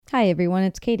Hi everyone,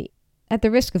 it's Katie. At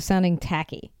the risk of sounding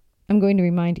tacky, I'm going to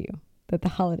remind you that the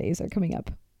holidays are coming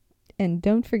up. And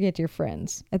don't forget your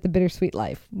friends at the Bittersweet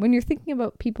Life when you're thinking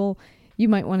about people you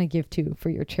might want to give to for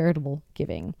your charitable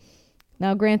giving.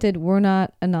 Now granted, we're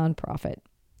not a nonprofit.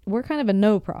 We're kind of a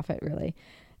no-profit, really.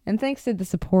 And thanks to the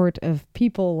support of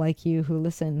people like you who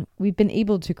listen, we've been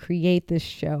able to create this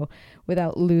show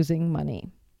without losing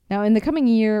money. Now, in the coming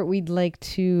year, we'd like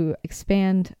to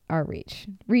expand our reach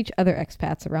other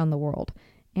expats around the world.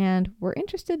 And we're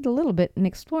interested a little bit in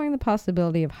exploring the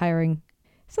possibility of hiring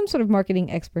some sort of marketing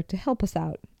expert to help us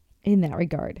out in that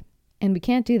regard. And we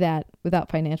can't do that without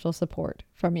financial support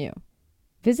from you.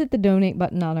 Visit the donate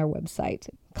button on our website.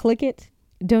 Click it,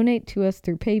 donate to us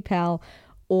through PayPal,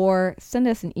 or send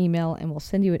us an email and we'll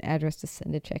send you an address to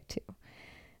send a check to.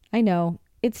 I know,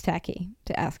 it's tacky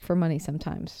to ask for money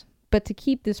sometimes. But to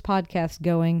keep this podcast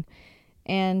going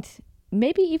and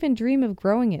maybe even dream of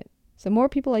growing it so more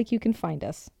people like you can find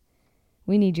us,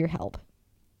 we need your help.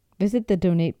 Visit the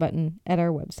donate button at our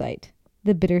website,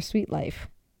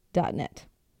 thebittersweetlife.net.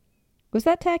 Was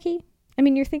that tacky? I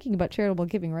mean, you're thinking about charitable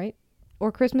giving, right? Or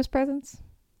Christmas presents?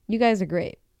 You guys are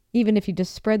great. Even if you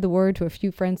just spread the word to a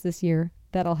few friends this year,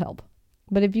 that'll help.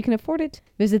 But if you can afford it,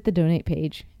 visit the donate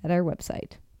page at our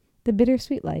website,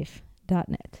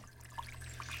 thebittersweetlife.net.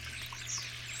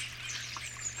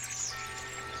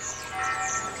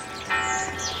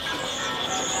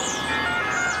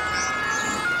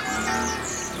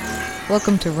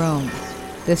 Welcome to Rome.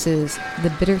 This is The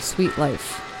Bittersweet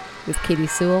Life with Katie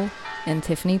Sewell and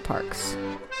Tiffany Parks.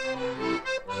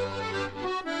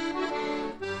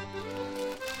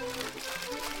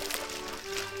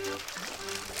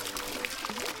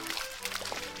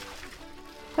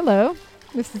 Hello,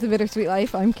 this is The Bittersweet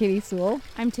Life. I'm Katie Sewell.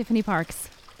 I'm Tiffany Parks.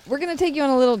 We're going to take you on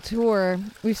a little tour.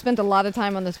 We've spent a lot of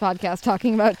time on this podcast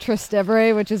talking about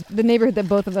Trastevere, which is the neighborhood that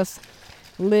both of us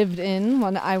lived in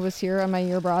when I was here on my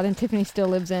year abroad, and Tiffany still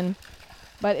lives in.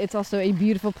 But it's also a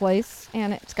beautiful place,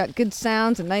 and it's got good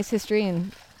sounds and nice history,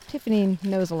 and Tiffany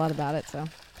knows a lot about it.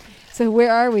 So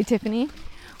where are we, Tiffany?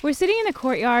 We're sitting in the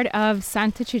courtyard of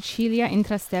Santa Cecilia in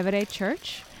Trastevere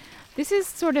Church. This is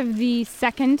sort of the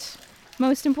second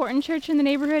most important church in the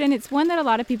neighborhood, and it's one that a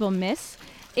lot of people miss.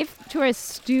 If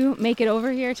tourists do make it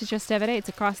over here to Trastevere, it's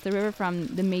across the river from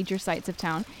the major sites of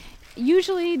town.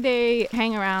 Usually they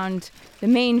hang around the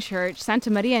main church, Santa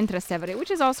Maria in Trastevere,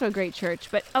 which is also a great church,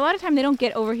 but a lot of time they don't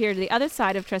get over here to the other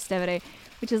side of Trastevere,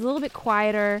 which is a little bit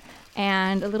quieter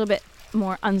and a little bit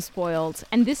more unspoiled.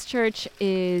 And this church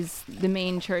is the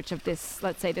main church of this,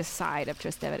 let's say, this side of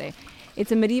Trastevere.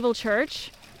 It's a medieval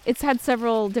church. It's had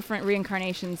several different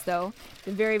reincarnations, though.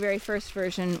 The very, very first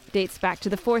version dates back to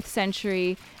the 4th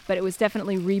century, but it was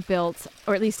definitely rebuilt,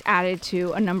 or at least added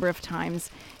to a number of times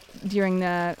during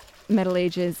the Middle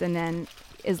Ages and then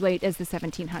as late as the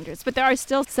 1700s. But there are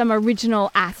still some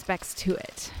original aspects to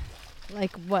it.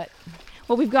 Like what?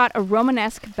 Well, we've got a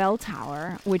Romanesque bell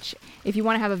tower, which, if you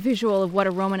want to have a visual of what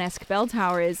a Romanesque bell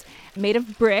tower is, made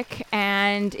of brick,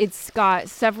 and it's got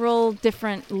several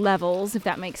different levels, if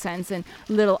that makes sense, and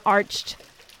little arched,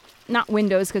 not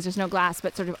windows because there's no glass,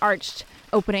 but sort of arched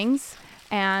openings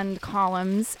and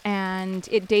columns, and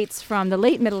it dates from the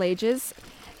late Middle Ages.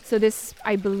 So this,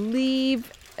 I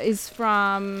believe, is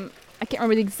from, I can't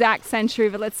remember the exact century,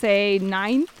 but let's say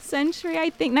 9th century,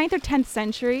 I think, 9th or 10th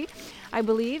century, I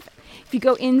believe. If you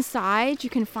go inside, you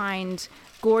can find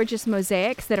gorgeous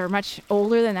mosaics that are much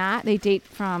older than that. They date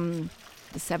from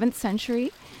the 7th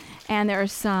century. And there are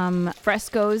some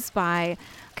frescoes by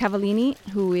Cavallini,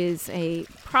 who is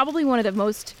probably one of the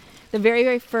very,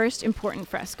 very first important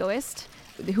frescoist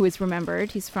who is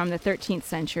remembered. He's from the 13th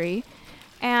century.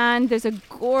 And there's a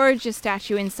gorgeous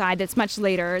statue inside that's much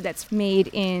later, that's made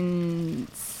in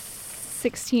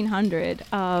 1600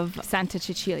 of Santa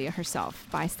Cecilia herself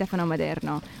by Stefano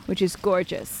Maderno, which is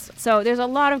gorgeous. So there's a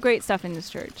lot of great stuff in this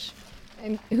church.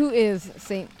 And who is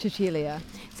Saint Cecilia?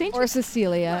 Or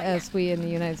Cecilia, as we in the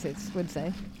United States would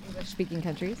say, English-speaking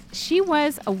countries. She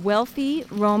was a wealthy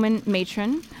Roman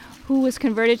matron who was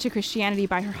converted to Christianity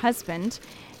by her husband.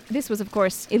 This was, of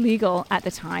course, illegal at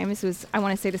the time. This was, I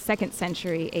want to say, the 2nd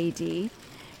century AD.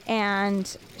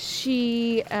 And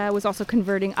she was also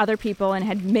converting other people and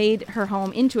had made her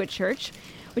home into a church,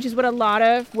 which is what a lot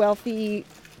of wealthy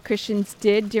Christians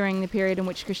did during the period in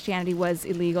which Christianity was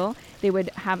illegal. They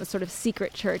would have a sort of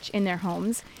secret church in their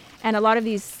homes. And a lot of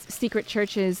these secret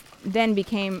churches then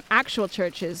became actual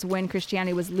churches when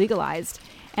Christianity was legalized.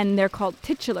 And they're called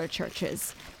titular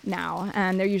churches now.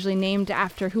 And they're usually named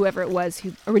after whoever it was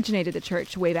who originated the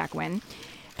church way back when.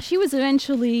 She was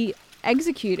eventually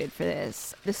executed for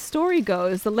this. The story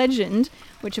goes, the legend,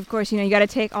 which of course, you got to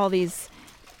take all these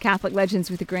Catholic legends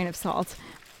with a grain of salt.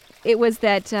 It was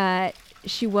that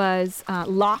she was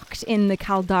locked in the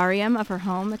caldarium of her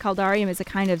home. The caldarium is a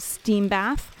kind of steam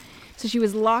bath. So she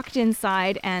was locked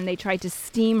inside, and they tried to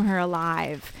steam her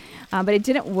alive. But it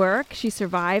didn't work. She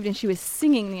survived, and she was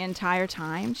singing the entire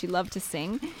time. She loved to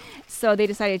sing. So they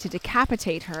decided to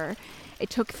decapitate her. It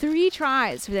took 3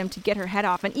 tries for them to get her head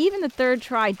off, and even the 3rd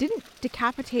try didn't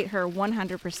decapitate her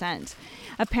 100%.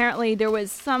 Apparently, there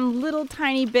was some little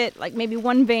tiny bit, like maybe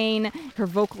one vein, her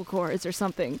vocal cords or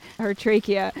something, her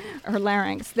trachea, her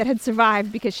larynx, that had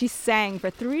survived because she sang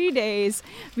for 3 days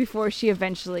before she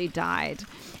eventually died.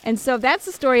 And so that's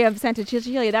the story of Santa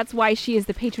Cecilia. That's why she is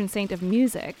the patron saint of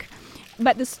music.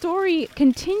 But the story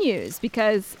continues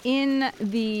because in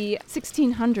the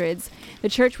 1600s, the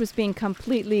church was being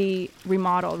completely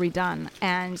remodeled, redone.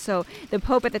 And so the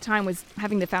Pope at the time was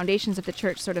having the foundations of the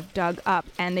church sort of dug up,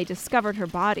 and they discovered her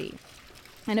body.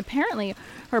 And apparently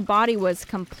her body was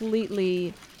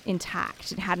completely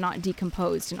intact. It had not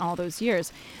decomposed in all those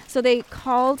years. So they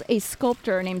called a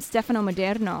sculptor named Stefano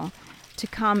Maderno to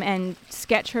come and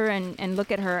sketch her and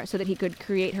look at her so that he could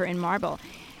create her in marble.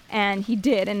 And he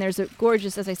did, and there's a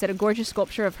gorgeous, as I said, a gorgeous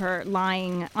sculpture of her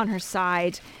lying on her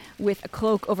side with a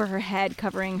cloak over her head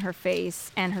covering her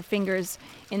face and her fingers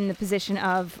in the position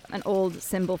of an old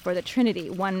symbol for the Trinity,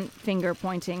 1 finger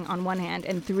pointing on one hand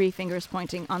and 3 fingers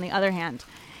pointing on the other hand.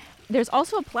 There's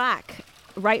also a plaque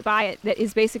right by it that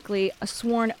is basically a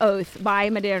sworn oath by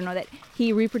Maderno that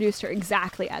he reproduced her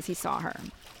exactly as he saw her.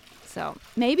 So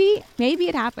maybe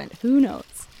it happened. Who knows?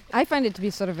 I find it to be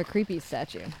sort of a creepy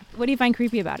statue. What do you find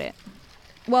creepy about it?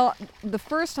 Well, the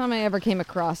first time I ever came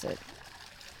across it,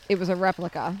 it was a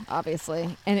replica,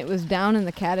 obviously, and it was down in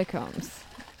the catacombs.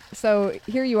 So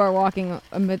here you are walking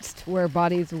amidst where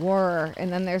bodies were,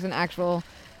 and then there's an actual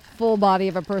full body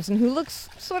of a person who looks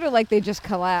sort of like they just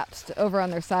collapsed over on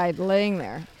their side, laying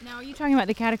there. Now, are you talking about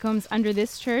the catacombs under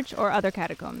this church or other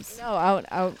catacombs? No,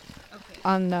 out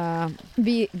on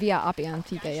Via Appia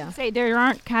Antica, yeah. Say there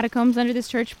aren't catacombs under this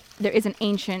church. There is an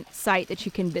ancient site that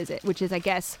you can visit, which is, I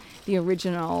guess, the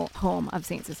original home of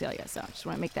St. Cecilia. So I just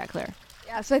want to make that clear.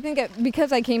 Yeah, so I think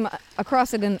because I came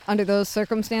across it under those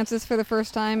circumstances for the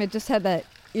first time, it just had that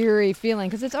eerie feeling,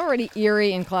 because it's already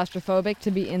eerie and claustrophobic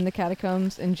to be in the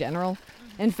catacombs in general.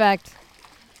 In fact,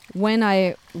 when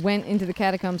I went into the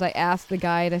catacombs, I asked the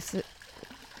guide,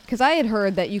 because I had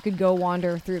heard that you could go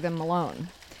wander through them alone.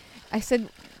 I said,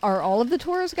 are all of the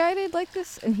tours guided like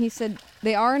this? And he said,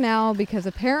 they are now, because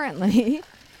apparently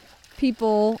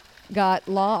people got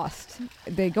lost.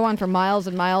 They go on for miles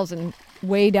and miles and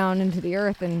way down into the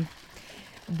earth, and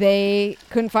they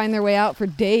couldn't find their way out for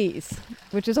days,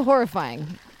 which is a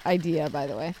horrifying idea, by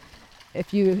the way.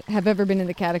 If you have ever been in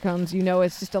the catacombs, you know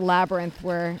it's just a labyrinth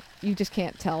where you just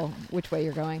can't tell which way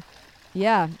you're going.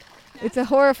 Yeah. It's a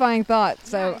horrifying thought.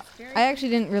 So I actually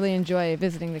didn't really enjoy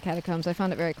visiting the catacombs. I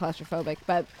found it very claustrophobic.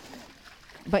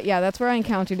 But yeah, that's where I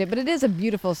encountered it. But it is a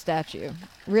beautiful statue.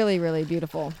 Really, really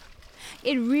beautiful.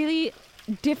 It really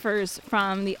differs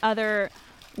from the other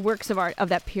works of art of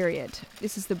that period.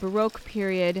 This is the Baroque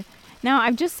period. Now,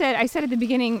 I said at the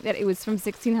beginning that it was from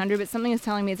 1600, but something is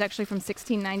telling me it's actually from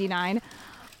 1699.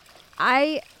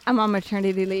 I am on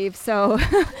maternity leave, so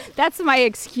that's my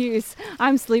excuse.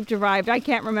 I'm sleep deprived. I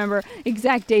can't remember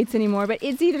exact dates anymore, but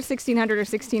it's either 1600 or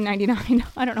 1699.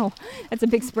 I don't know. That's a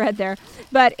big spread there.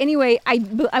 But anyway,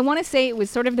 I want to say it was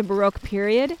sort of the Baroque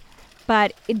period,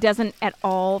 but it doesn't at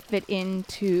all fit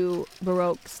into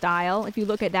Baroque style. If you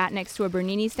look at that next to a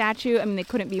Bernini statue, I mean, they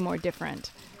couldn't be more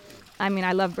different. I mean,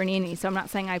 I love Bernini, so I'm not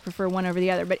saying I prefer one over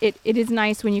the other, but it is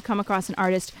nice when you come across an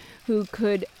artist who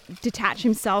could detach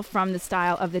himself from the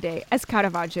style of the day, as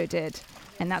Caravaggio did.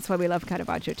 And that's why we love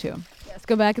Caravaggio, too. Yes,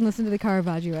 go back and listen to the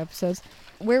Caravaggio episodes.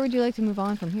 Where would you like to move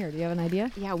on from here? Do you have an idea?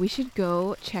 Yeah, we should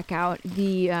go check out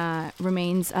the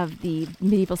remains of the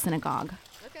medieval synagogue.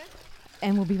 Okay.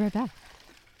 And we'll be right back.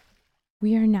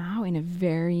 We are now in a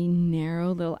very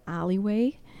narrow little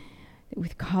alleyway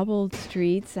with cobbled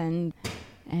streets and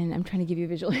I'm trying to give you a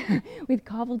visual with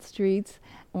cobbled streets,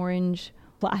 orange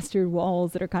plastered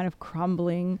walls that are kind of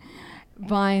crumbling,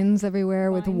 vines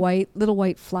everywhere with little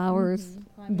white flowers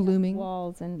blooming,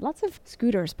 walls, and lots of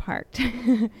scooters parked.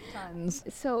 Tons.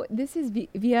 So this is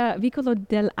via Vicolo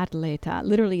dell'Atleta,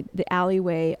 literally the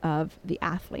alleyway of the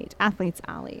athlete's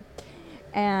alley.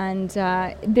 And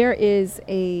there is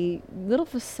a little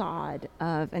facade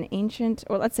of an ancient,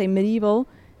 or let's say medieval,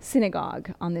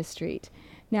 synagogue on this street.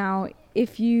 Now,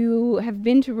 if you have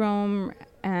been to Rome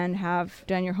and have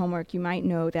done your homework, you might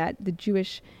know that the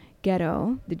Jewish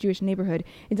ghetto, the Jewish neighborhood,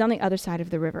 is on the other side of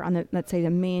the river, on the, let's say, the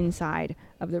main side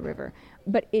of the river.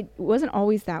 But it wasn't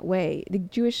always that way. The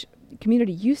Jewish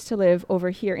community used to live over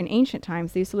here in ancient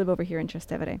times. They used to live over here in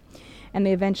Trastevere. And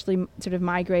they eventually sort of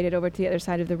migrated over to the other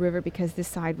side of the river because this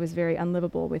side was very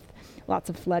unlivable with lots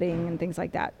of flooding and things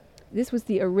like that. This was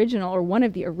the original, or one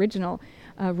of the original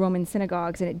Roman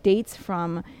synagogues, and it dates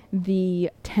from the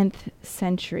 10th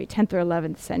century, 10th or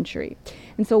 11th century.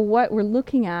 And so what we're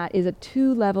looking at is a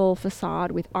 2-level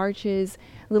facade with arches,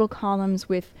 little columns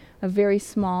with a very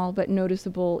small but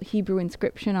noticeable Hebrew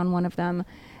inscription on one of them,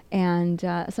 and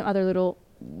some other little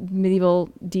medieval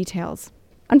details.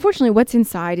 Unfortunately, what's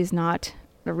inside is not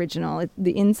original.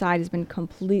 The inside has been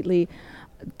completely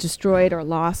destroyed or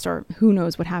lost, or who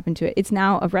knows what happened to it. It's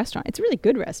now a restaurant. It's a really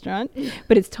good restaurant,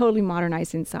 but it's totally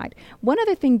modernized inside. One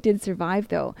other thing did survive,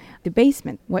 though, the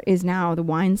basement, what is now the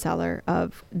wine cellar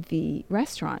of the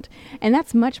restaurant. And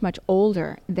that's much, much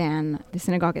older than the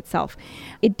synagogue itself.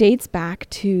 It dates back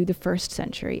to the 1st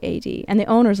century AD, and the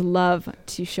owners love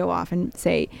to show off and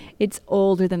say it's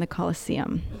older than the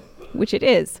Colosseum, which it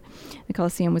is. The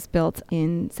Colosseum was built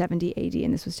in 70 AD,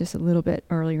 and this was just a little bit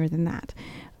earlier than that.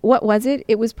 What was it?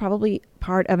 It was probably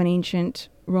part of an ancient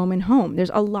Roman home. There's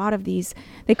a lot of these,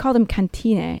 they call them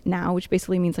cantine now, which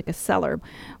basically means like a cellar.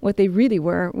 What they really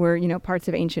were, parts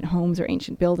of ancient homes or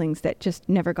ancient buildings that just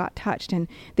never got touched. And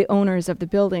the owners of the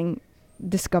building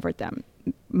discovered them,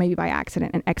 maybe by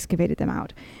accident, and excavated them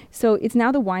out. So it's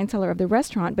now the wine cellar of the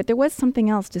restaurant, but there was something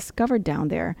else discovered down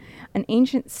there, an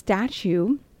ancient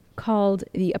statue called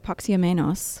the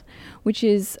Apoxiomenos, which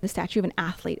is the statue of an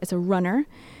athlete. It's a runner.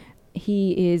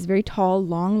 He is very tall,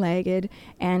 long-legged,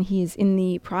 and he's in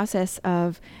the process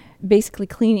of basically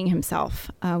cleaning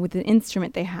himself with an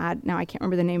instrument they had. Now I can't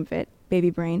remember the name of it, baby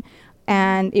brain.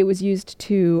 And it was used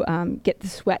to get the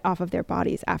sweat off of their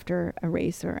bodies after a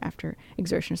race or after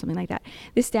exertion or something like that.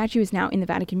 This statue is now in the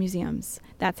Vatican museums.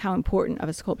 That's how important of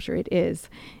a sculpture it is.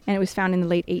 And it was found in the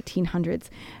late 1800s.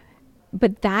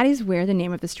 But that is where the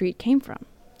name of the street came from.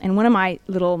 And one of my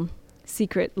little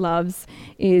secret loves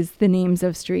is the names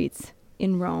of streets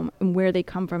in Rome and where they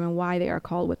come from and why they are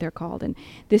called what they're called. And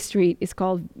this street is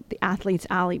called the Athlete's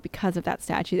Alley because of that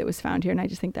statue that was found here. And I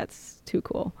just think that's too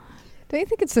cool. Don't you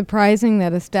think it's surprising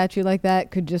that a statue like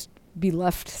that could just be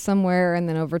left somewhere and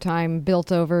then over time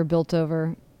built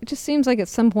over? It just seems like at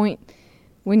some point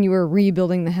when you were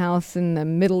rebuilding the house in the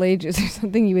Middle Ages or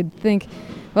something, you would think,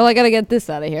 well, I got to get this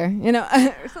out of here,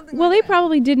 or something. Well, they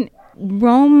probably didn't.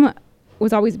 Rome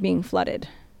was always being flooded.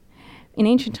 In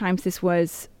ancient times, this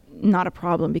was not a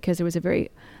problem because there was a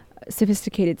very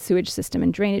sophisticated sewage system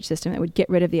and drainage system that would get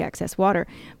rid of the excess water.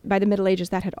 By the Middle Ages,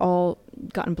 that had all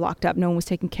gotten blocked up. No one was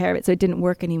taking care of it, so it didn't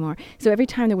work anymore. So every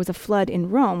time there was a flood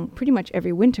in Rome, pretty much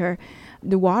every winter,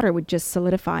 the water would just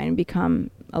solidify and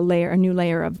become a new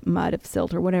layer of mud, of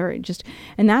silt, or whatever.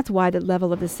 And that's why the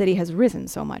level of the city has risen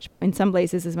so much. In some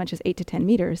places, as much as 8 to 10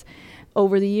 meters.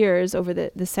 Over the years, over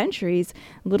the centuries,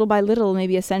 little by little,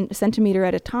 maybe a centimeter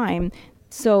at a time.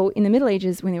 So in the Middle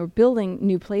Ages, when they were building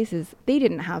new places, they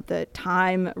didn't have the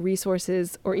time,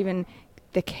 resources, or even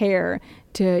the care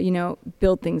to,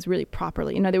 build things really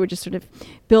properly. They would just sort of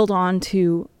build on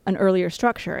to an earlier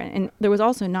structure. And there was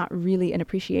also not really an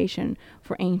appreciation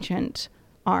for ancient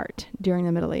art during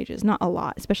the Middle Ages. Not a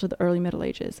lot, especially the early Middle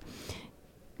Ages.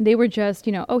 They were just,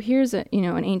 here's an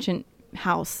ancient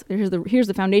house. Here's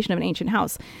the foundation of an ancient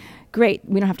house. Great,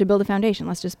 we don't have to build a foundation.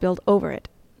 Let's just build over it.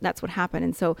 That's what happened.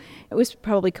 And so it was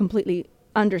probably completely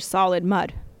under solid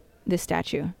mud, this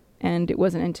statue. And it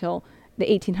wasn't until the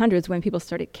 1800s when people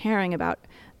started caring about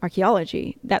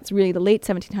archaeology. That's really the late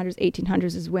 1700s,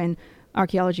 1800s is when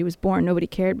archaeology was born. Nobody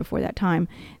cared before that time.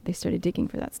 They started digging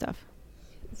for that stuff.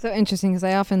 So interesting, because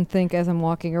I often think as I'm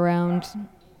walking around,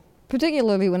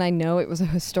 particularly when I know it was a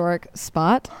historic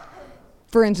spot,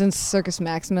 for instance, Circus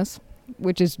Maximus,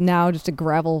 which is now just a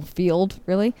gravel field,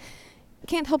 really.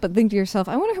 Can't help but think to yourself,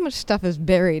 I wonder how much stuff is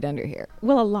buried under here.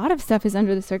 Well, a lot of stuff is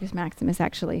under the Circus Maximus,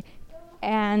 actually.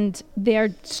 And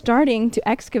they're starting to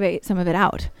excavate some of it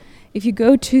out. If you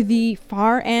go to the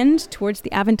far end towards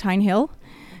the Aventine Hill,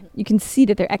 you can see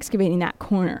that they're excavating that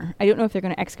corner. I don't know if they're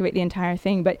going to excavate the entire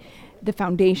thing, but the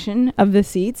foundation of the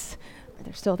seats,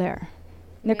 they're still there.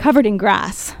 And they're covered in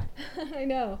grass. I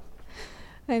know,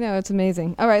 it's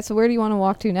amazing. All right, so where do you want to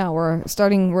walk to now?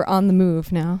 We're on the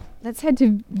move now. Let's head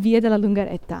to Via della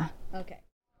Lungaretta. Okay.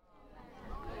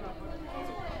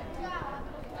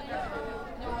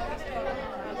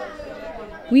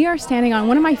 We are standing on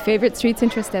one of my favorite streets in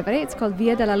Trastevere. It's called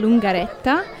Via della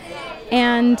Lungaretta.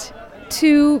 And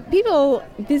to people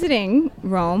visiting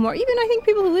Rome, or even I think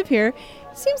people who live here,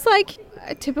 it seems like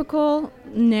a typical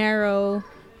narrow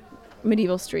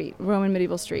medieval street, Roman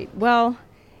medieval street. Well,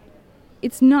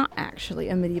 it's not actually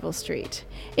a medieval street.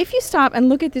 If you stop and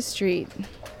look at this street,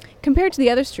 compared to the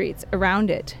other streets around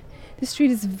it, the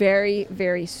street is very,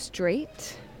 very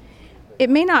straight. It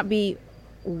may not be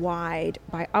wide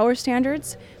by our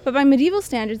standards, but by medieval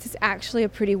standards, it's actually a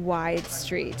pretty wide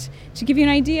street. To give you an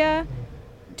idea,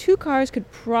 2 cars could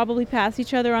probably pass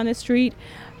each other on the street,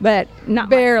 but not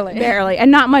barely,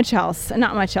 and not much else.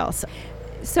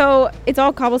 So it's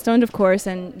all cobblestoned, of course,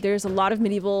 and there's a lot of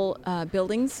medieval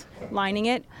buildings lining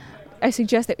it. I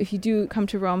suggest that if you do come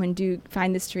to Rome and do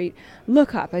find this street,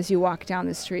 look up as you walk down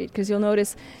the street, because you'll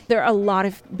notice there are a lot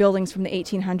of buildings from the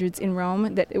 1800s in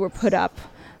Rome that were put up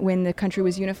when the country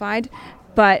was unified.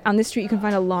 But on this street, you can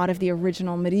find a lot of the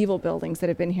original medieval buildings that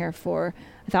have been here for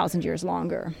 1,000 years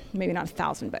longer. Maybe not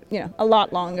 1,000, but a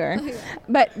lot longer.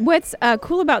 But what's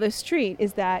cool about this street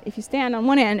is that if you stand on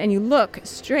one end and you look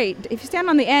straight, if you stand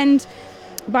on the end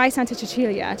by Santa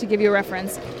Cecilia, to give you a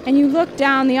reference, and you look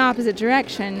down the opposite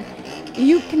direction,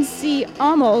 you can see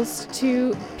almost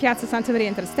to Piazza Santa Maria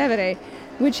in Trastevere,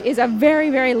 which is a very,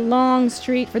 very long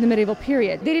street for the medieval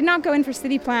period. They did not go in for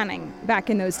city planning back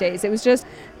in those days. It was just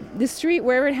the street,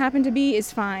 wherever it happened to be,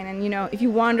 is fine. And, if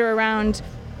you wander around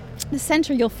the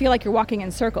center, you'll feel like you're walking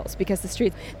in circles, because the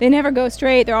streets, they never go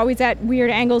straight. They're always at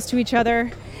weird angles to each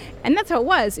other. And that's how it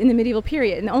was in the medieval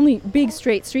period. And the only big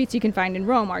straight streets you can find in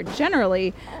Rome are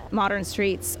generally modern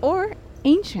streets or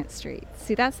ancient streets.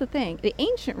 See, that's the thing. The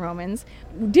ancient Romans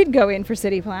did go in for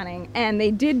city planning, and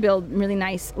they did build really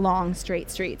nice, long,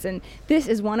 straight streets. And this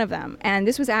is one of them. And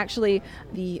this was actually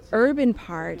the urban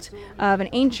part of an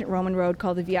ancient Roman road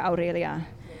called the Via Aurelia.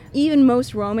 Even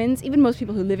most Romans, even most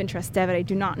people who live in Trastevere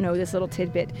do not know this little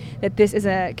tidbit, that this is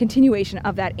a continuation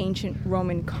of that ancient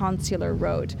Roman consular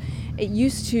road. It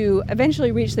used to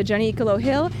eventually reach the Gianicolo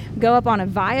Hill, go up on a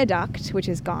viaduct, which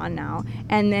is gone now,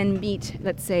 and then meet,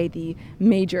 let's say, the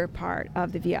major part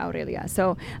of the Via Aurelia.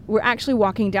 So we're actually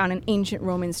walking down an ancient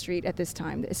Roman street at this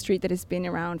time, a street that has been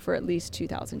around for at least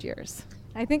 2,000 years.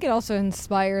 I think it also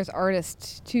inspires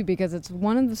artists, too, because it's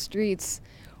one of the streets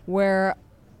where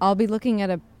I'll be looking at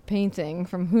a painting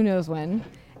from who knows when,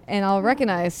 and I'll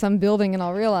recognize some building and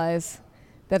I'll realize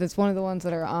that it's one of the ones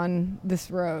that are on this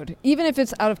road, even if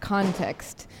it's out of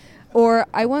context. Or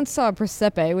I once saw a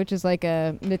presepe, which is like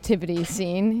a nativity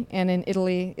scene, and in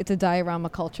Italy it's a diorama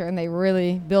culture, and they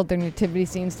really build their nativity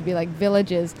scenes to be like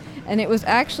villages, and it was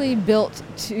actually built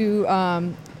to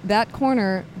that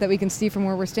corner that we can see from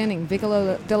where we're standing,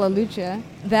 Vicolo della Luce.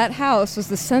 That house was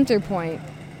the center point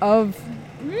of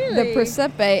the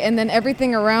presepe, and then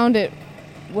everything around it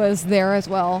was there as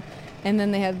well. And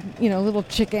then they had, little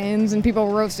chickens and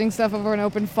people roasting stuff over an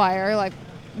open fire, like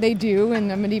they do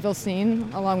in a medieval scene,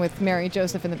 along with Mary,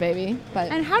 Joseph, and the baby.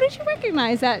 And how did you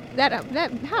recognize that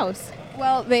house?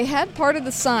 Well, they had part of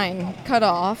the sign cut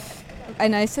off,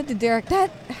 and I said to Derek,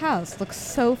 that house looks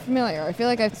so familiar. I feel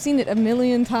like I've seen it a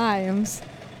million times.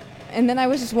 And then I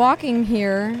was just walking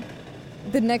here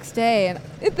the next day, and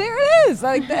there it is.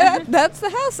 Like that's the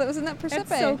house that was in that presepe.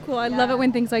 That's so cool. I love it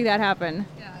when things like that happen.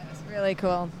 Yeah, it was really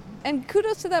cool. And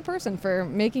kudos to that person for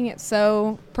making it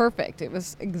so perfect. It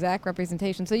was exact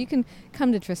representation. So you can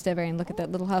come to Trastevere and look at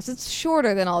that little house. It's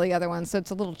shorter than all the other ones, so it's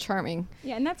a little charming.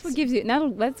 Yeah, and that's what gives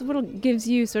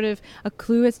you sort of a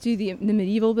clue as to the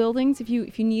medieval buildings. If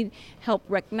you need help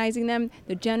recognizing them,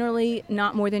 they're generally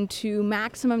not more than 2,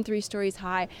 maximum 3 stories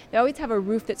high. They always have a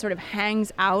roof that sort of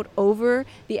hangs out over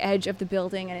the edge of the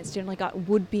building, and it's generally got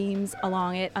wood beams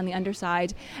along it on the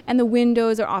underside. And the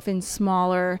windows are often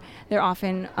smaller. They're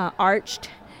often arched,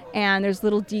 and there's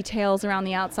little details around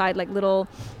the outside, like little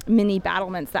mini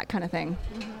battlements, that kind of thing.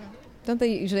 Mm-hmm. Don't they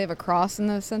usually have a cross in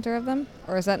the center of them?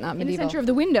 Or is that not medieval? In the center of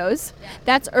the windows.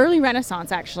 That's early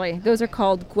Renaissance, actually. Those are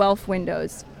called Guelph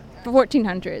windows,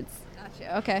 1400s.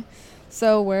 Gotcha. Okay.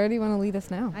 So where do you want to lead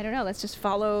us now? I don't know. Let's just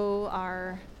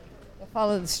follow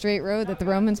the straight road that the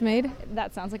Romans made?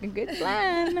 That sounds like a good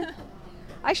plan.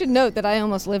 I should note that I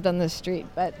almost lived on this street,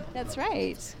 but that's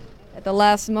right. At the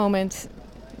last moment,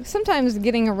 sometimes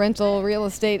getting a rental real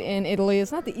estate in Italy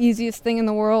is not the easiest thing in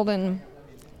the world, and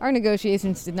our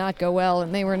negotiations did not go well,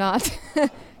 and they were not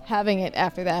having it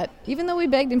after that. Even though we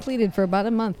begged and pleaded for about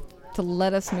a month to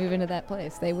let us move into that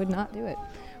place, they would not do it.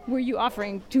 Were you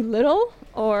offering too little,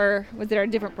 or was there a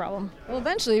different problem? Well,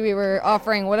 eventually we were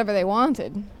offering whatever they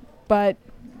wanted, but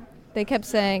they kept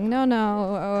saying,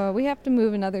 no, we have to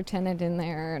move another tenant in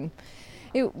there, and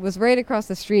it was right across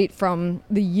the street from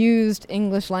the used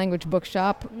English language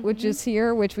bookshop, which is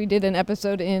here, which we did an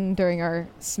episode in during our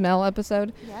smell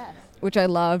episode, which I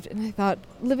loved. And I thought,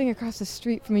 living across the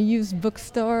street from a used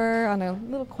bookstore on a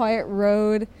little quiet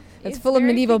road that's full of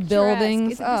medieval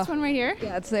buildings. Is it this one right here?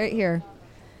 Yeah, it's right here.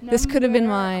 This could have been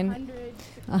mine.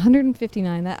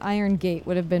 159. That iron gate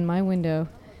would have been my window.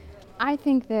 I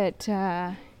think that,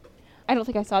 I don't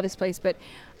think I saw this place, but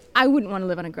I wouldn't want to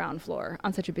live on a ground floor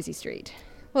on such a busy street.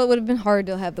 Well, it would have been hard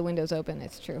to have the windows open,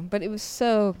 it's true. But it was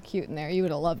so cute in there. You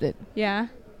would have loved it. Yeah?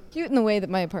 Cute in the way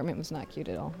that my apartment was not cute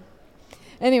at all.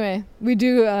 Anyway, we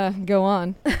do go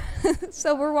on.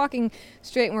 So we're walking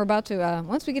straight, and we're about to,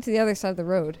 once we get to the other side of the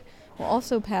road, we'll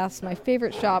also pass my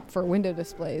favorite shop for window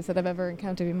displays that I've ever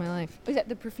encountered in my life. Is that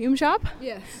the perfume shop?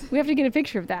 Yes. We have to get a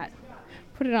picture of that.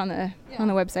 Put it on the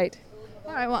website.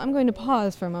 All right, well, I'm going to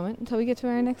pause for a moment until we get to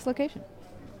our next location.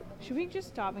 Should we just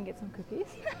stop and get some cookies?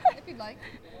 If you'd like.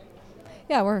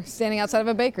 Yeah, we're standing outside of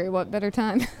a bakery. What better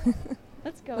time?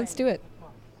 Let's go. Let's do it.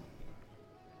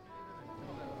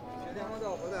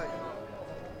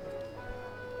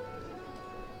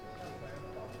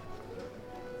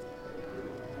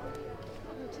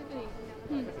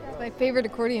 That's my favorite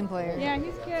accordion player. Yeah,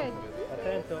 he's good.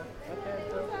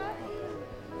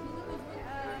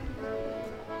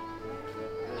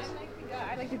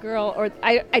 I like the girl, or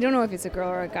I don't know if it's a girl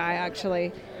or a guy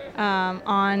actually,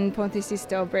 on Ponte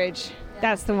Sisto Bridge.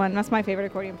 That's the one. That's my favorite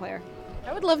accordion player.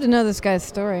 I would love to know this guy's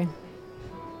story.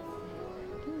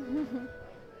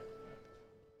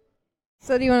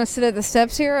 So do you want to sit at the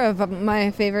steps here of my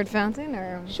favorite fountain?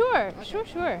 Or? Sure.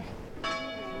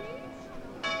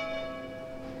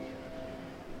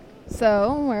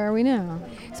 So, where are we now?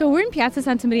 So we're in Piazza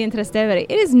Santa Maria in Trastevere.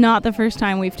 It is not the first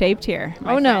time we've taped here.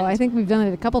 Oh, no. I think we've done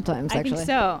it a couple times, actually. I think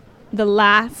so. The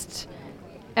last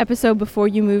episode before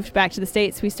you moved back to the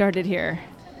States, we started here.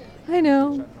 I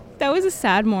know. That was a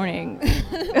sad morning.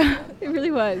 It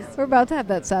really was. We're about to have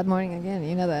that sad morning again.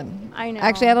 You know that. I know.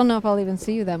 Actually, I don't know if I'll even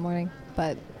see you that morning,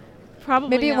 but probably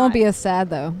maybe it won't be as sad,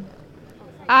 though.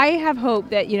 I have hope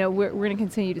that, we're going to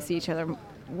continue to see each other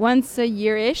once a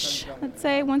year-ish, let's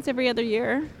say, once every other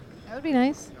year. That would be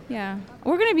nice. Yeah.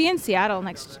 We're going to be in Seattle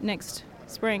next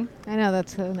spring. I know,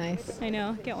 that's so nice. I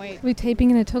know, can't wait. We'll be taping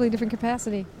in a totally different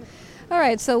capacity. All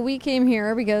right, so we came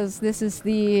here because this is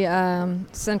the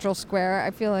Central Square.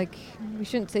 I feel like we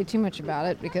shouldn't say too much about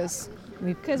it because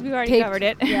we've already covered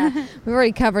it. Yeah, we've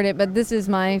already covered it, but this is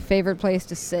my favorite place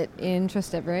to sit in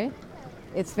Trastevere.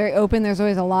 It's very open. There's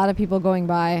always a lot of people going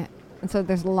by, and so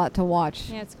there's a lot to watch.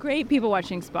 Yeah, it's a great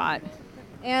people-watching spot.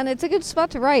 And it's a good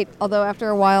spot to write, although after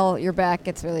a while your back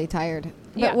gets really tired.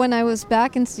 But Yeah. when I was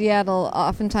back in Seattle,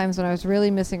 oftentimes when I was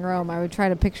really missing Rome, I would try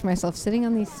to picture myself sitting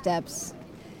on these steps,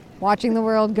 watching the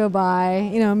world go by.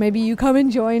 Maybe you come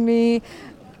and join me.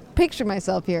 Picture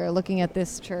myself here looking at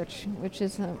this church, which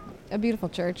is a beautiful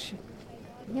church.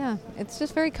 Yeah, it's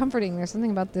just very comforting. There's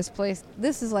something about this place.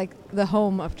 This is like the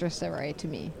home of Trastevere to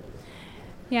me.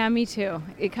 Yeah, me too.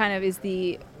 It kind of is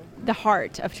the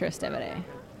heart of Trastevere.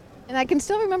 And I can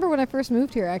still remember when I first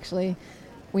moved here, actually.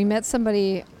 We met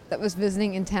somebody that was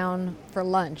visiting in town for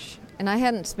lunch, and I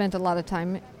hadn't spent a lot of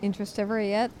time in Trastevere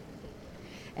yet.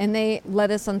 And they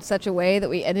led us on such a way that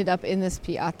we ended up in this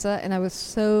piazza, and I was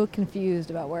so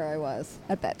confused about where I was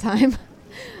at that time.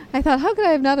 I thought, how could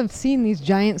I not have seen these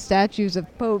giant statues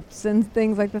of popes and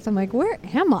things like this? I'm like, where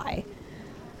am I?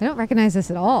 I don't recognize this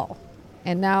at all.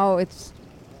 And now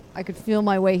I could feel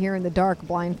my way here in the dark,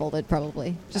 blindfolded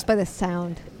probably, just by the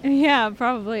sound. Yeah,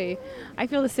 probably. I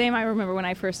feel the same. I remember when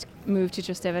I first moved to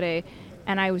Trastevere,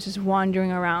 and I was just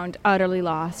wandering around, utterly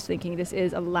lost, thinking this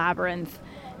is a labyrinth.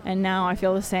 And now I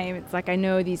feel the same. It's like I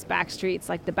know these back streets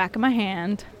like the back of my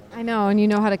hand. I know, and you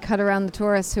know how to cut around the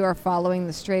tourists who are following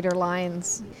the straighter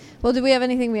lines. Well, do we have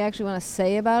anything we actually want to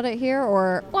say about it here,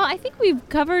 or? Well, I think we've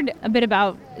covered a bit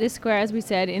about this square, as we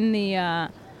said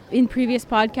in previous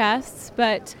podcasts.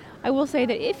 But I will say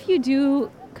that if you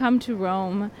do come to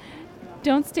Rome,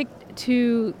 don't stick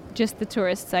to just the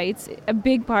tourist sites. A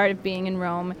big part of being in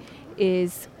Rome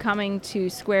is coming to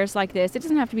squares like this. It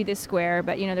doesn't have to be this square,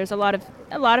 but there's a lot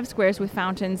of squares with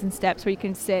fountains and steps where you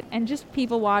can sit and just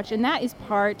people watch, and that is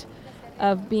part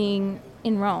of being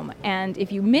in Rome. And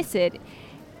if you miss it,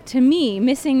 to me,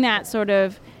 missing that sort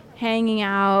of hanging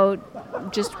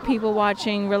out, just people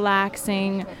watching,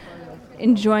 relaxing,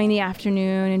 enjoying the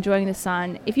afternoon, enjoying the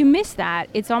sun, if you miss that,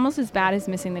 it's almost as bad as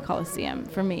missing the Colosseum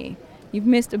for me. You've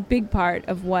missed a big part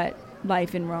of what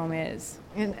life in Rome is.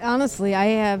 And honestly, I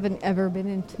haven't ever been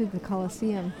into the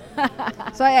Colosseum.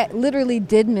 So I literally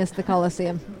did miss the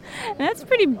Colosseum. And that's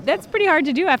pretty hard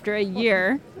to do after a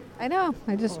year. I know.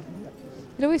 It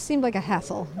always seemed like a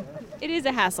hassle. It is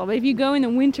a hassle, but if you go in the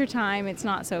winter time, it's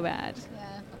not so bad.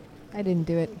 Yeah. I didn't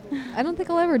do it. I don't think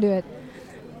I'll ever do it.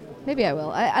 Maybe I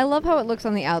will. I love how it looks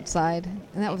on the outside,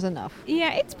 and that was enough.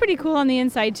 Yeah, it's pretty cool on the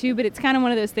inside too, but it's kind of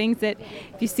one of those things that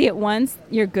if you see it once,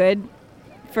 you're good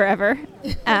forever.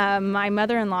 My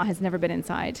mother-in-law has never been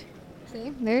inside.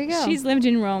 See, there you go. She's lived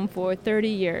in Rome for 30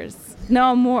 years.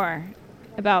 No, more.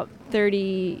 About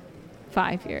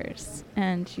 35 years.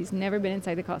 And she's never been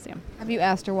inside the Colosseum. Have you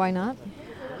asked her why not?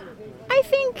 I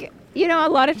think, a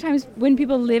lot of times when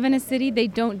people live in a city, they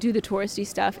don't do the touristy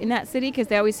stuff in that city because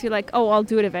they always feel like, oh, I'll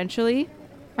do it eventually.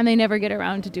 And they never get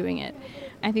around to doing it.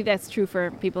 I think that's true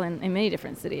for people in many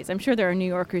different cities. I'm sure there are New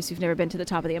Yorkers who've never been to the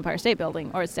top of the Empire State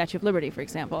Building or Statue of Liberty, for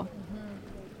example.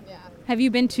 Mm-hmm. Yeah. Have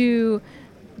you been to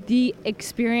the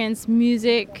Experience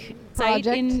Music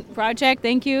Project,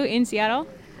 thank you, in Seattle?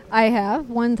 I have,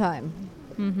 one time.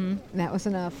 Mm-hmm. That was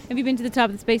enough. Have you been to the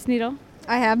top of the Space Needle?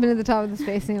 I have been to the top of the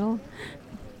Space Needle.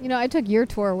 I took your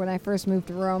tour when I first moved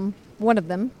to Rome. One of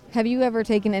them. Have you ever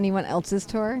taken anyone else's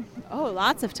tour? Oh,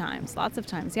 lots of times,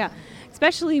 yeah.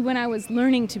 Especially when I was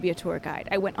learning to be a tour guide.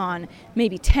 I went on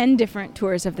maybe 10 different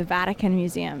tours of the Vatican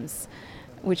museums,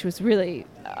 which was really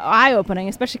eye-opening,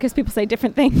 especially because people say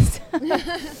different things.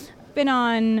 Been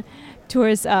on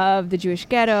tours of the Jewish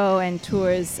ghetto and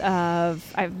tours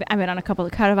of... I've been on a couple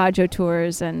of Caravaggio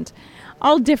tours, and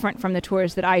all different from the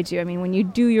tours that I do. I mean, when you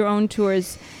do your own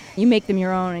tours, you make them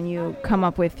your own and you come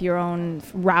up with your own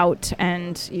route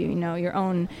and, your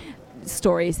own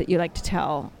stories that you like to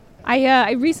tell.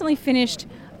 I recently finished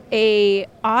a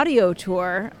audio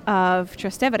tour of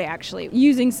Trastevere, actually,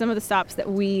 using some of the stops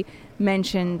that we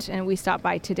mentioned and we stopped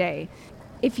by today.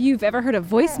 If you've ever heard of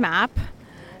Voice Map,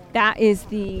 that is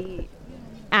the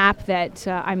app that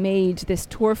I made this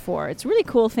tour for. It's a really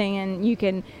cool thing, and you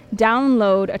can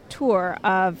download a tour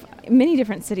of many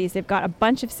different cities. They've got a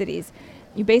bunch of cities.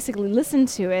 You basically listen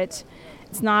to it.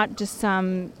 It's not just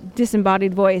some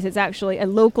disembodied voice. It's actually a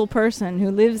local person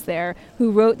who lives there,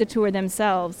 who wrote the tour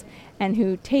themselves, and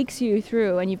who takes you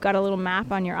through. And you've got a little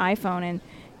map on your iPhone and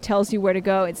tells you where to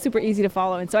go. It's super easy to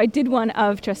follow. And so I did one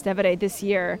of Trastevere this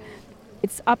year.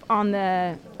 It's up on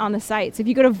the site. So if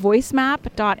you go to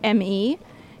voicemap.me,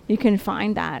 you can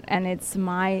find that. And it's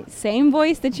my same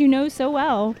voice that you know so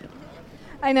well.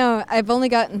 I know. I've only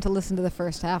gotten to listen to the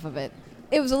first half of it.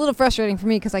 It was a little frustrating for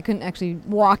me because I couldn't actually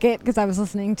walk it because I was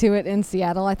listening to it in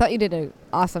Seattle. I thought you did an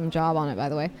awesome job on it, by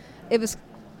the way. It was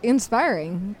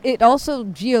inspiring. It also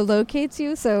geolocates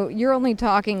you, so you're only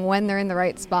talking when they're in the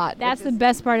right spot. That's the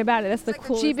best part about it. That's the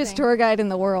coolest cheapest thing. Tour guide in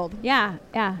the world. Yeah.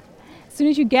 As soon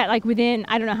as you get within,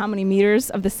 I don't know how many meters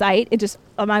of the site,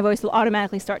 my voice will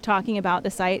automatically start talking about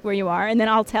the site where you are. And then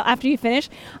after you finish,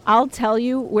 I'll tell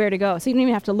you where to go. So you don't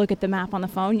even have to look at the map on the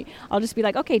phone. I'll just be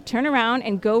like, okay, turn around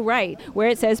and go right where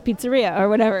it says pizzeria or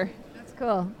whatever. That's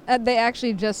cool. They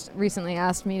actually just recently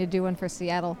asked me to do one for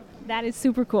Seattle. That is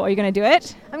super cool. Are you going to do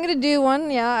it? I'm going to do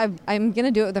one, yeah. I'm going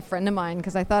to do it with a friend of mine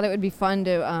because I thought it would be fun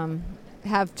to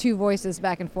have two voices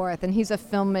back and forth. And he's a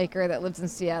filmmaker that lives in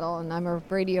Seattle, and I'm a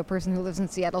radio person who lives in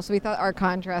Seattle. So we thought our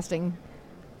contrasting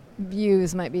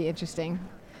views might be interesting.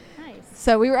 Nice.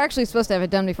 So we were actually supposed to have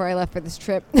it done before I left for this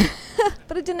trip,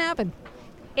 but it didn't happen.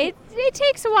 It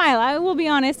takes a while. I will be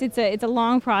honest. It's a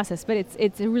long process, but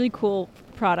it's a really cool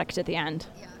product at the end.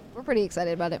 Yeah, we're pretty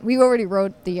excited about it. We already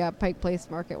wrote the Pike Place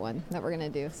Market one that we're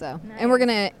going to do. So, nice. And we're going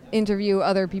to interview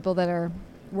other people that are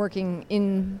working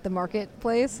in the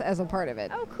marketplace as a part of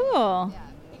it. Oh, cool. Yeah.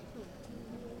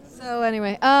 So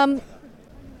anyway,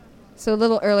 so a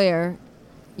little earlier,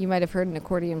 you might have heard an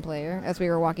accordion player as we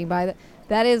were walking by.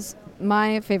 That is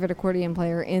my favorite accordion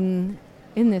player in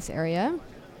this area.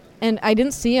 And I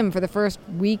didn't see him for the first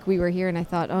week we were here, and I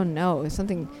thought, oh no,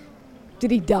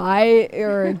 did he die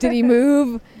or did he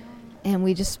move? And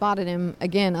we just spotted him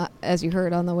again, as you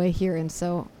heard, on the way here. And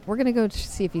so we're going to go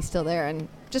see if he's still there and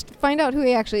just find out who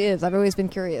he actually is. I've always been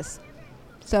curious.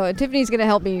 So Tiffany's going to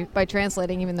help me by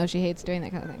translating, even though she hates doing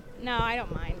that kind of thing. No, I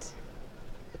don't mind.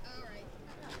 All right.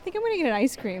 I think I'm going to get an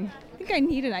ice cream. I think I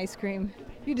need an ice cream.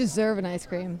 You deserve an ice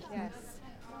cream. Yes.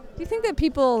 Do you think that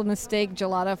people mistake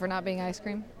gelato for not being ice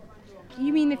cream?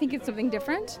 You mean they think it's something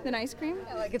different than ice cream?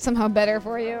 Yeah, like it's somehow better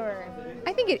for you? Or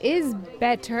I think it is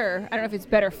better. I don't know if it's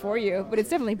better for you, but it's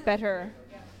definitely better.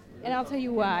 And I'll tell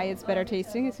you why it's better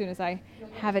tasting as soon as I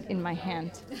have it in my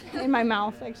hand. In my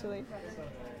mouth, actually.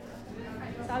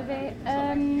 Salve.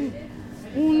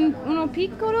 Uno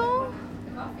piccolo?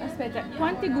 Aspetta,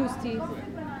 quanti gusti?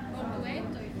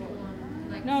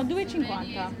 No,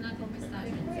 2,50.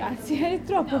 Grazie, è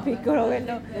troppo piccolo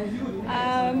quello.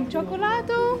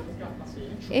 Cioccolato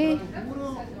e...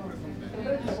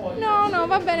 No,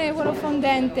 va bene quello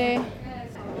fondente.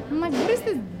 I'm like, what is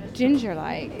this ginger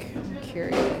like? I'm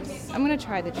curious. I'm gonna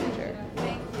try the ginger.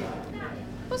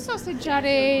 Posso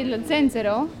assaggiare il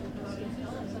zenzero?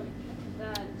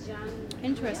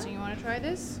 Interesting. You want to try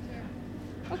this?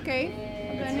 Okay.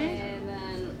 Va bene.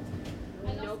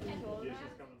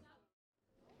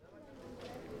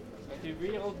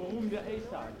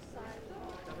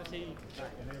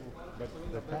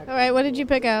 All right, what did you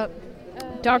pick out?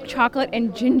 Dark chocolate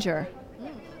and ginger.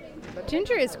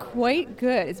 Ginger is quite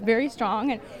good. It's very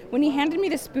strong. And when he handed me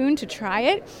the spoon to try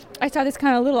it, I saw this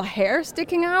kind of little hair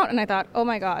sticking out, and I thought, oh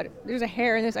my God, there's a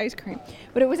hair in this ice cream.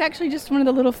 But it was actually just one of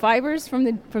the little fibers from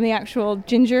the actual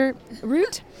ginger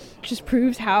root. It just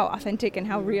proves how authentic and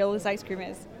how real this ice cream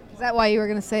is. Is that why you were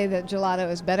going to say that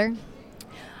gelato is better?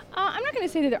 I'm not going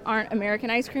to say that there aren't American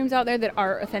ice creams out there that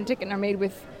are authentic and are made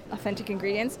with authentic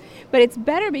ingredients, but it's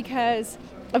better because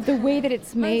of the way that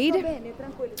it's made.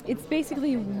 It's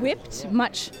basically whipped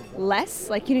much less.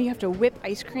 Like, you have to whip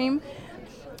ice cream.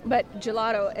 But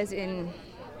gelato, as in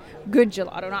good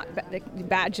gelato, not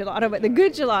bad gelato, but the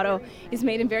good gelato is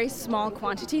made in very small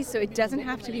quantities, so it doesn't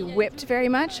have to be whipped very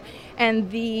much.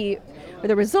 And the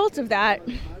result of that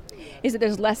is that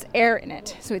there's less air in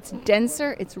it. So it's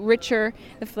denser, it's richer,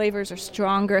 the flavors are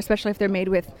stronger, especially if they're made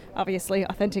with, obviously,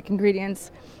 authentic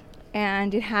ingredients.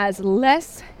 And it has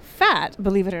less fat,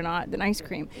 believe it or not, than ice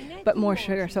cream, but more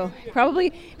sugar. So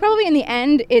probably in the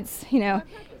end, it's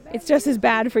just as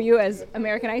bad for you as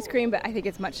American ice cream, but I think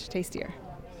it's much tastier.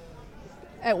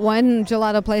 At one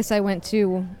gelato place I went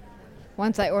to,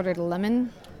 once I ordered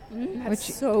lemon. Which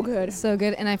is so good. So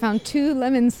good. And I found 2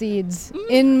 lemon seeds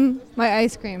in my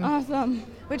ice cream. Awesome.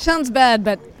 Which sounds bad,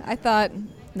 but I thought,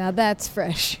 now that's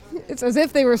fresh. It's as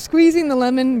if they were squeezing the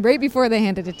lemon right before they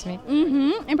handed it to me.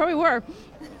 Mm-hmm. And probably were.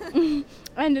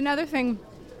 And another thing,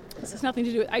 this has nothing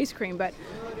to do with ice cream, but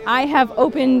I have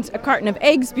opened a carton of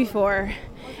eggs before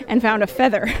and found a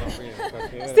feather.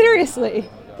 Seriously.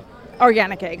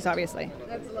 Organic eggs, obviously.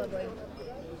 That's lovely.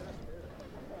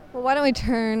 Well, why don't we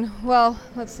turn? Well,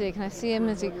 let's see. Can I see him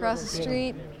as he crosses the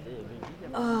street?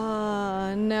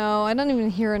 No, I don't even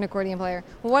hear an accordion player.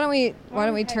 Well, why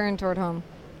don't we turn toward home?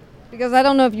 Because I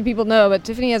don't know if you people know, but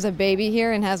Tiffany has a baby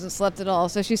here and hasn't slept at all,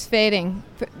 so she's fading.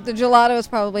 The gelato is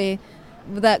probably,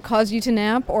 will that cause you to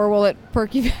nap, or will it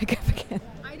perk you back up again?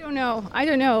 I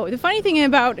don't know. The funny thing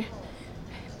about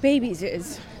babies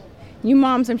is, you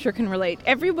moms I'm sure can relate.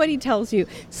 Everybody tells you,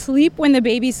 sleep when the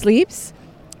baby sleeps.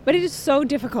 But it is so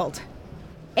difficult.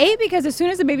 Because as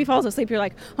soon as the baby falls asleep, you're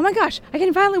like, oh my gosh, I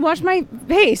can finally wash my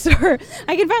face, or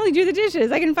I can finally do the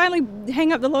dishes, I can finally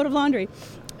hang up the load of laundry.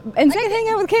 And I can hang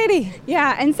out with Katie.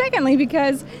 Yeah, and secondly,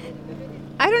 because,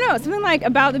 I don't know, something like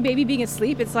about the baby being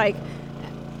asleep, it's like,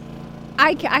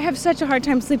 I have such a hard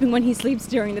time sleeping when he sleeps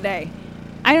during the day.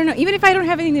 I don't know, even if I don't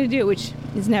have anything to do, which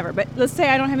is never, but let's say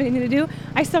I don't have anything to do,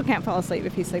 I still can't fall asleep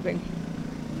if he's sleeping.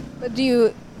 But do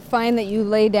you find that you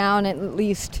lay down and at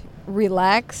least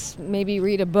relax, maybe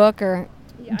read a book or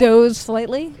doze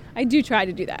slightly? I do try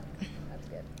to do that. That's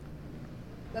good.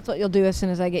 That's what you'll do as soon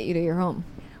as I get you to your home.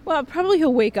 Well, probably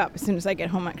he'll wake up as soon as I get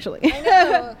home, actually. I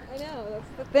know. That's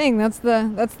the thing. That's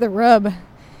the rub.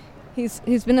 He's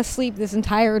been asleep this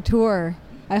entire tour.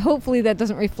 Hopefully that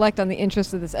doesn't reflect on the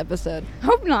interest of this episode.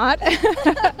 Hope not.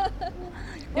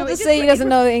 We'll just say he doesn't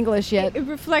know the English yet. It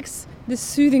reflects the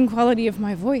soothing quality of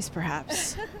my voice,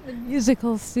 perhaps. The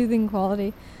musical soothing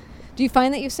quality. Do you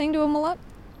find that you sing to him a lot?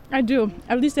 I do,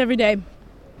 at least every day.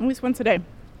 At least once a day. Do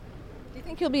you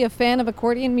think you'll be a fan of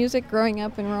accordion music growing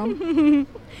up in Rome?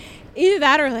 Either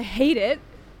that or I hate it.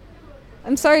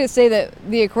 I'm sorry to say that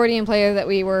the accordion player that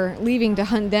we were leaving to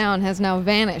hunt down has now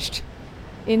vanished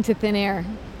into thin air.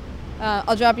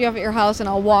 I'll drop you off at your house and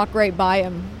I'll walk right by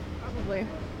him. Probably.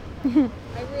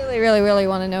 I really, really, really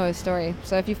want to know his story.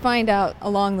 So if you find out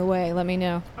along the way, let me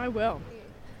know. I will.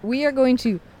 We are going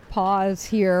to pause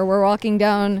here. We're walking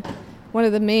down one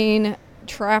of the main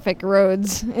traffic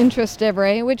roads in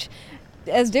Trastevere, which,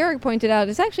 as Derek pointed out,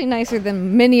 is actually nicer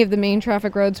than many of the main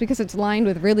traffic roads because it's lined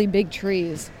with really big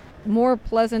trees. More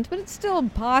pleasant, but it's still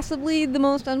possibly the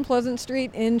most unpleasant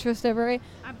street in Trastevere.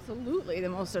 Absolutely the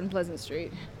most unpleasant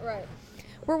street. Right.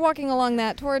 We're walking along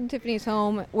that toward Tiffany's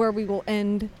home, where we will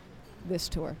end this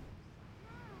tour.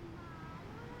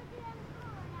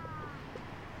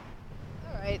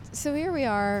 All right, so here we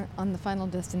are on the final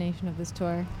destination of this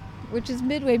tour, which is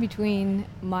midway between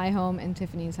my home and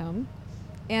Tiffany's home.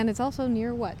 And it's also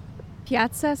near what?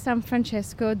 Piazza San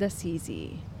Francesco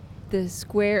d'Assisi, the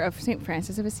square of St.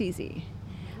 Francis of Assisi.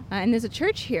 And there's a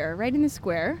church here, right in the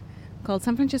square, called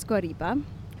San Francesco a Ripa.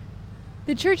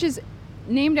 The church is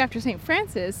named after St.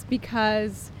 Francis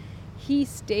because he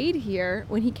stayed here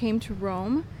when he came to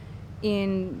Rome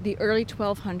in the early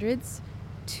 1200s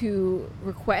to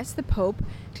request the Pope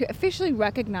to officially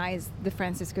recognize the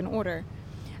Franciscan order.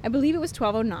 I believe it was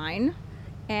 1209,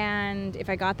 and if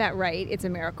I got that right, it's a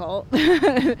miracle.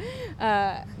 But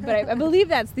I believe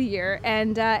that's the year,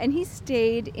 and he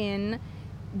stayed in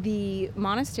the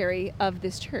monastery of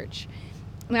this church.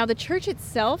 Now, the church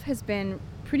itself has been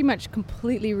pretty much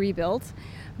completely rebuilt,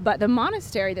 but the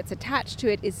monastery that's attached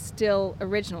to it is still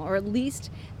original, or at least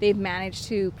they've managed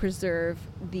to preserve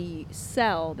the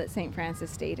cell that St. Francis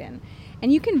stayed in.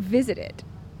 And you can visit it.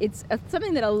 It's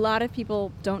something that a lot of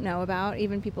people don't know about,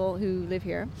 even people who live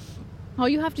here. All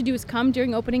you have to do is come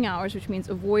during opening hours, which means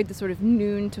avoid the sort of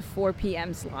noon to 4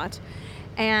 p.m. slot.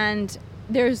 And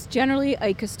there's generally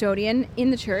a custodian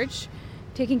in the church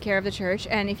taking care of the church.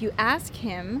 And if you ask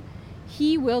him,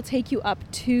 he will take you up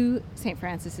to St.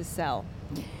 Francis's cell.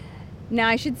 Now,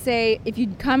 I should say, if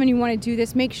you come and you want to do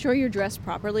this, make sure you're dressed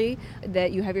properly,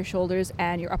 that you have your shoulders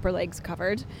and your upper legs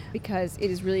covered, because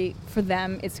it is really, for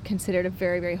them, it's considered a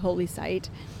very, very holy site.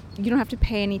 You don't have to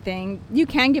pay anything. You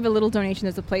can give a little donation.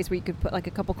 There's a place where you could put like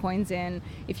a couple coins in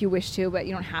if you wish to, but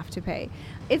you don't have to pay.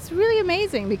 It's really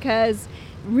amazing because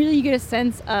really you get a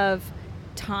sense of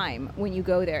time when you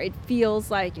go there. It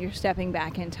feels like you're stepping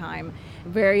back in time.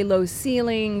 Very low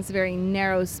ceilings, very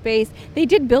narrow space. They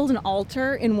did build an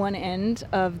altar in one end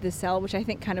of the cell, which I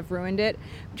think kind of ruined it.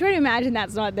 I'm trying to imagine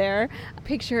that's not there.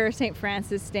 Picture St.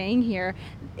 Francis staying here.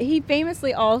 He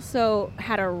famously also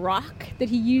had a rock that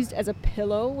he used as a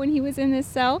pillow when he was in this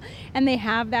cell, and they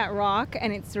have that rock,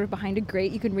 and it's sort of behind a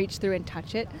grate. You can reach through and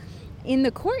touch it. In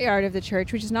the courtyard of the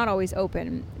church, which is not always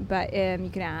open, but you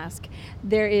can ask,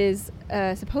 there is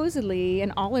supposedly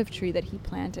an olive tree that he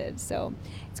planted. So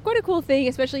it's quite a cool thing,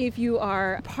 especially if you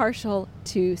are partial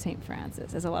to St.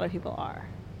 Francis, as a lot of people are.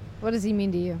 What does he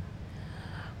mean to you?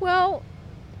 Well,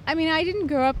 I mean, I didn't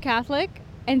grow up Catholic,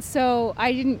 and so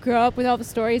I didn't grow up with all the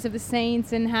stories of the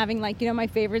saints and having, like, you know, my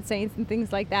favorite saints and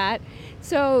things like that.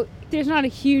 So there's not a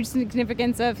huge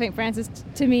significance of St. Francis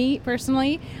to me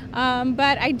personally,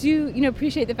 but I do, you know,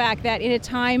 appreciate the fact that in a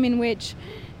time in which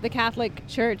the Catholic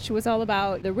Church was all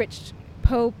about the rich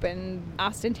pope and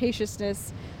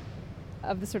ostentatiousness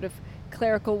of the sort of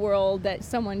clerical world, that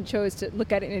someone chose to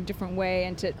look at it in a different way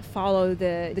and to follow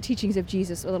the teachings of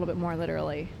Jesus a little bit more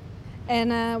literally.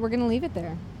 And we're going to leave it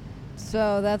there.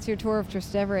 So that's your tour of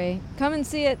Trastevere. Come and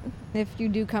see it. If you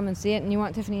do come and see it and you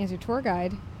want Tiffany as your tour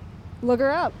guide, look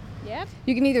her up. Yep.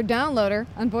 You can either download her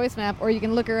on VoiceMap or you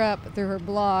can look her up through her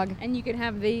blog. And you can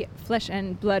have the flesh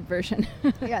and blood version.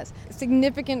 Yes.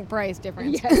 Significant price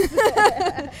difference.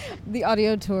 Yes. The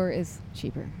audio tour is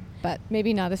cheaper, but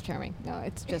maybe not as charming. No,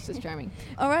 it's just as charming.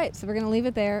 All right, so we're going to leave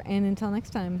it there. And until next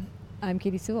time, I'm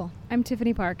Katie Sewell. I'm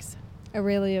Tiffany Parks.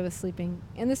 Aurelia was sleeping.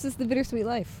 And this is The Bittersweet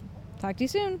Life. Talk to you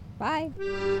soon. Bye.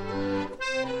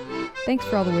 Thanks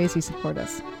for all the ways you support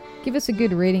us. Give us a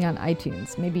good rating on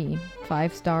iTunes, maybe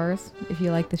 5 stars if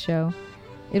you like the show.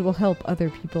 It will help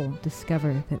other people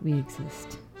discover that we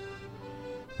exist.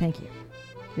 Thank you.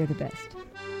 You're the best.